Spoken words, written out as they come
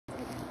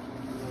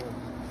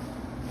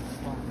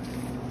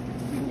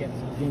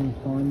walking,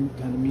 fun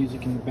kind of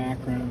music in the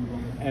background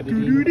while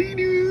editing.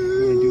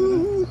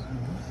 Do-do-dee-doo.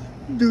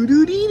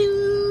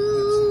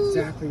 Do-do-dee-doo. That's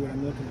exactly what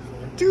I'm looking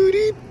for.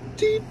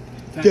 Do-do-dee. In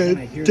fact, when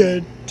I hear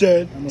that,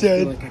 I almost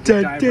feel like I could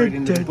dive right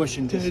into the bush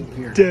and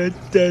disappear. Dum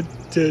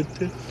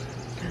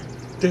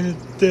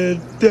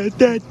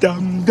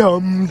dum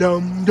dum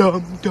dum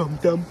dum dum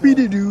The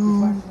be-do-doo.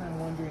 question I'm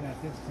wondering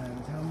at this time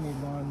is how many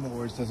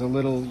lawnmowers does a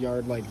little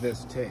yard like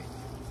this take?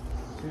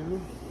 2,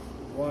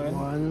 1,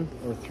 One.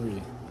 or 3?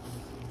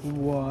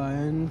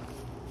 One.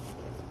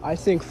 I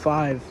think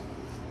 5.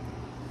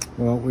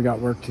 Well, we got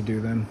work to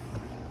do then.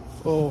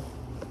 Oh.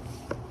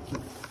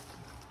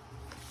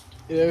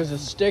 There's a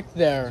stick As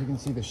there. you can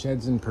see, the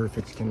shed's in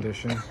perfect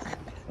condition.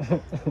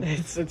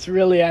 It's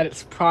really at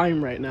its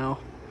prime right now.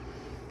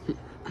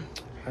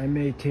 I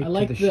may take I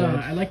like to the the shed.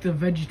 I like the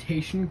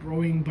vegetation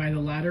growing by the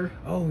ladder.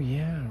 Oh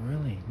yeah,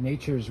 really.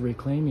 Nature's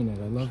reclaiming it.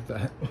 I love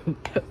that.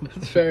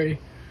 It's very,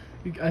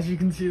 as you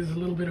can see, there's a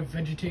little bit of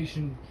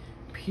vegetation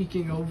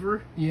peeking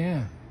over.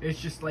 Yeah. It's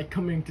just like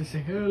coming to say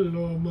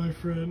hello, my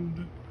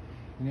friend.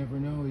 You never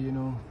know, you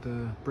know,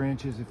 the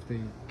branches, if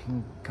they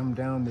can come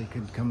down, they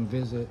could come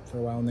visit for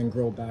a while and then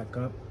grow back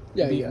up.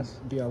 Yeah, be, yes.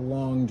 Be a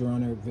long,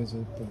 drawn-out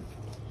visit, but...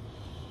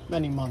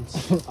 Many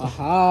months.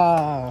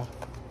 Aha.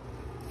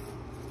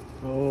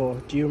 Oh,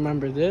 do you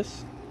remember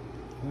this?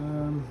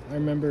 I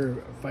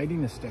remember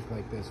fighting a stick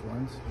like this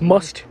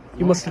once.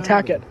 You must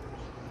attack it.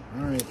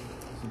 Alright, is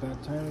it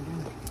that time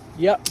again?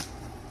 Yep.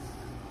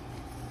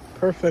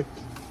 Perfect.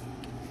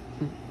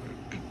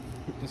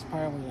 This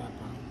pile or that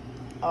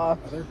pile?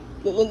 Other?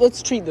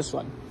 Let's treat this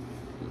one.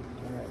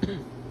 Alright.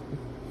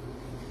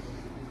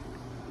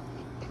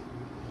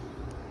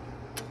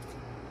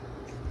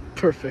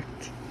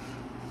 Perfect.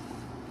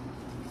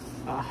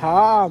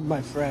 Aha,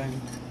 my friend.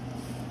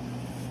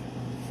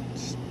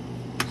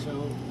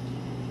 So,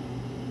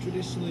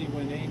 traditionally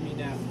when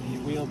aiming at the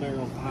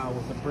wheelbarrow pile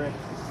with a brick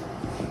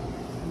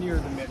near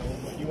the middle,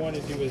 what you want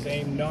to do is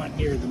aim not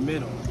near the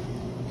middle,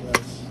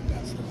 because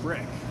that's the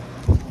brick.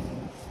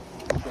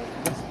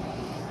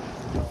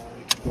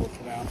 Go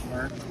for that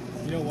part.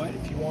 You know what?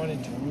 If you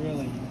wanted to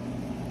really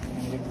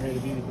get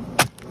creative, you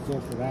could go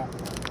for that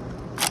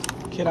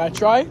one. Can I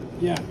try?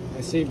 Yeah,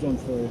 I saved one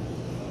for you.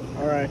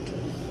 All right.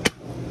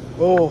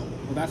 Oh, Well,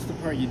 that's the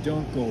part you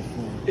don't go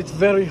for. it's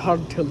very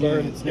hard to Yeah,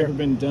 learn. it's never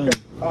been done.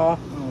 Uh,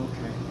 Oh,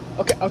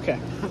 okay. okay.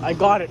 I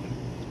got it.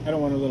 I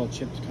don't want a little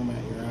chip to come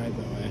at your eye,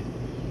 though, eh?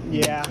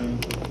 Yeah. So,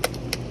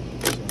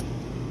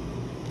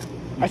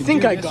 I could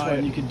think do I this got one,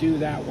 it. You could do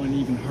that one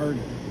even harder.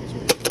 That's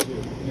what you could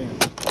do.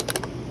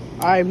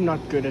 Yeah. I'm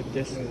not good at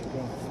this. There you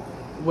go.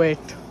 Wait.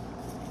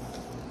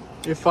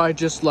 If I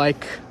just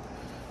like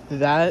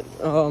that,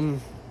 You know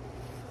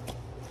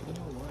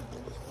what?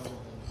 That's probably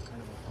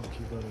kind of a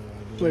funky little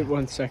idea. wait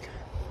 1 sec.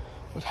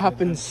 What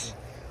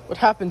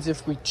happens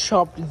if we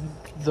chop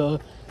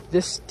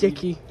this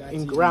sticky That's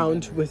in even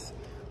ground better.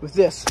 with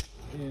this?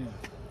 Yeah,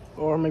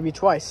 Or maybe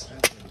twice.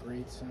 that's a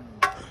great sound.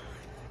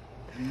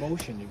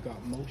 Motion, you've got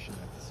motion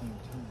at the same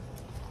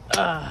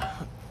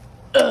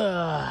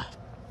time.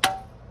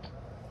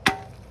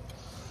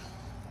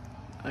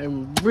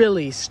 I'm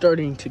really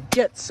starting to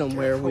get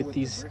somewhere Careful with the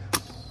these.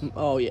 bricks.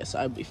 Oh yes,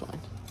 I'll be fine.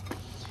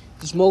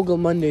 These Mogul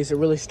Mondays are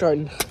really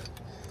starting.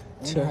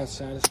 I wonder how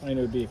satisfying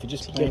it would be if you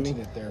just to get me.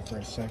 planted it there for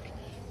a sec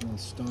and then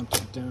stomped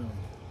it down.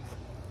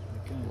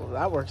 Okay. Well,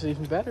 that works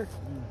even better.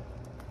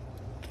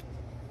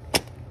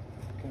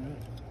 Okay.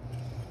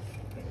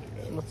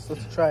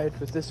 Let's try it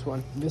with this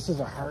one. This is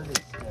a harder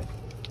stick,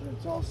 but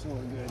it's also a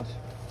good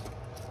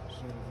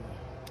sort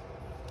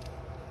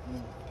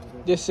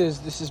of This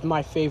is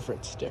my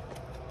favorite stick.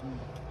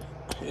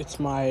 It's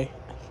my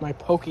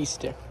pokey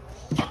stick.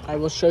 I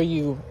will show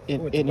you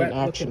Oh, it's in wet.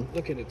 action.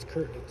 Look at its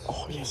curtains.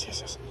 Oh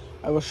yes.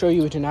 I will show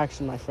you it in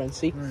action, my friend.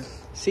 See, Right.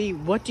 see.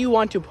 What do you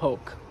want to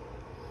poke?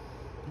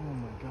 Oh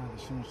my god,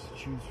 there's so much to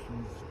choose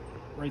from.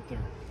 Right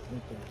there.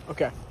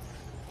 Okay.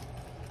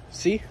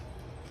 See,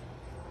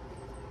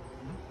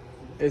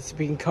 it's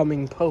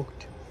becoming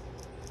poked.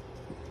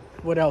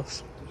 What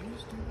else? Did you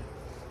just do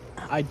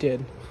that? I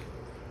did.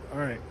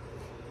 Alright.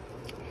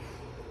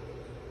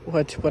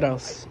 What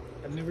else?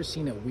 I've never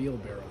seen a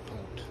wheelbarrow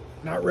poked.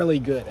 Not really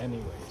good,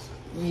 anyways.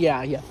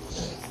 Yeah.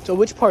 So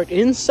which part,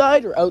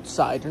 inside or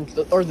outside,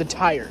 or the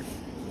tire?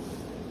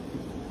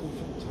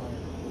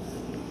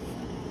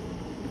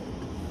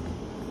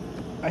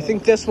 I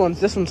think this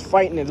one's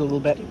fighting it a little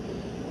bit.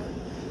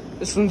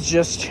 This one's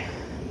just,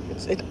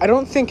 I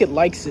don't think it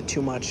likes it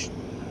too much.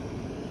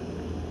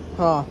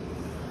 Huh.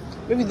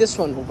 Maybe this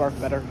one will work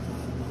better.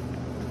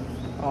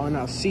 Oh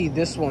no, see,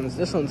 this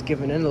one's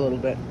giving in a little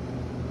bit.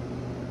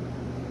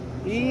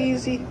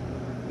 Easy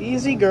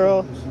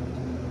girl.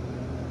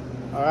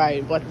 All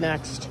right, what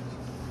next?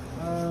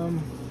 I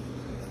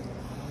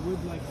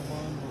would like a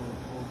lawnmower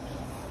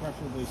poked,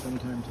 preferably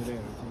sometime today,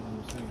 that's what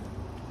I'm saying.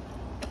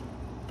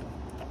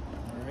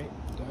 Alright,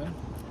 done?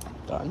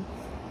 Done.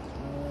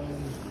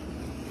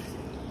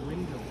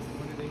 Window,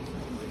 what are they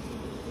talking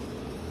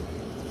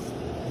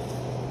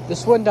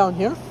This one down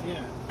here? about?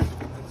 Yeah,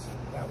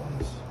 that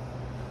one's...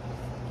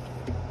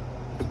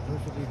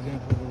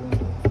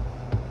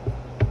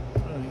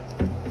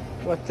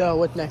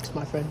 What next,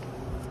 my friend?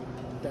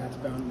 That's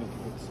bound to make a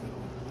good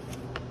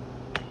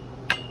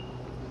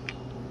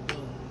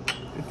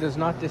sound. It does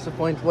not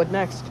disappoint. What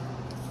next?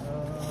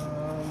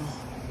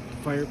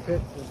 Fire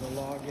pit. There's a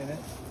log in it.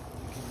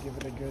 You can give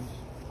it a good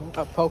poke.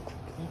 A poke.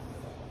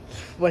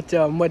 What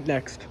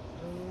next?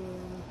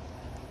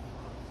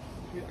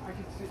 I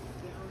could sit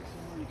down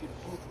somewhere. You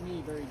could poke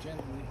me very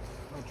gently.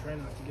 I'll try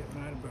not to get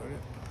mad about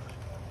it.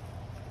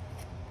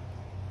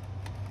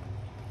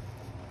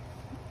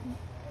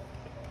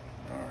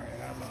 Alright,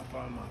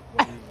 I'm up.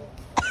 What do you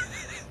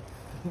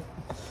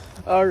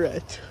want? All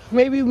right.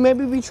 Maybe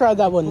we try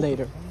that one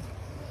later.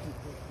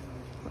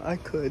 I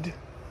could.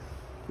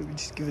 Maybe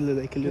just give it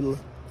like a little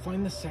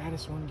Find the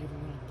saddest one, give it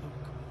a little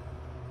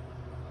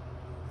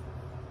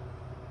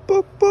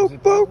poke, poke. Is poke,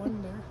 it that poke.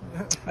 one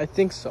there? I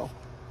think so.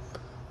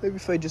 Maybe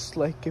if I just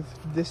like give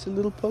this a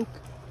little poke.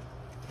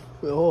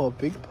 Oh, a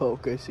big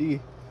poke, I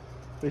see.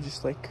 I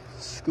just like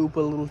scoop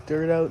a little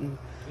dirt out and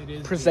It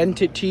is present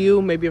big. it to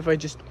you. Maybe if I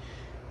just,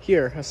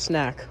 here, a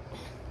snack.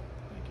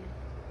 Thank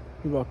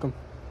you. You're welcome.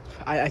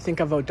 I think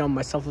I've outdone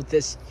myself with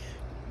this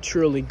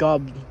truly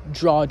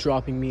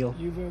jaw-dropping meal.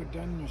 You've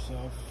outdone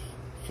yourself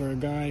for a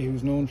guy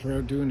who's known for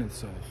outdoing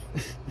himself.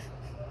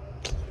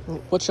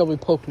 What shall we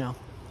poke now?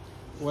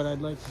 What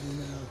I'd like to do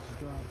now is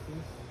to drop this.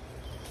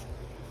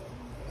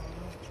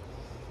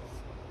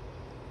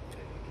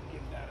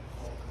 Give that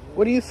a poke.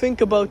 What do you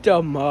think about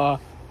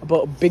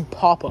Big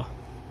Papa?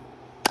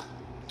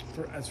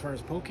 As far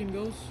as poking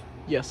goes,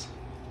 Yes.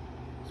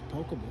 it's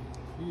pokeable.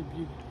 You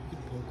could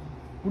poke him.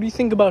 What do you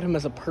think about him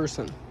as a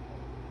person?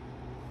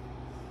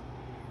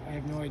 I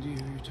have no idea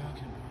who you're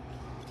talking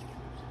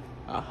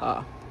about.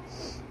 Aha.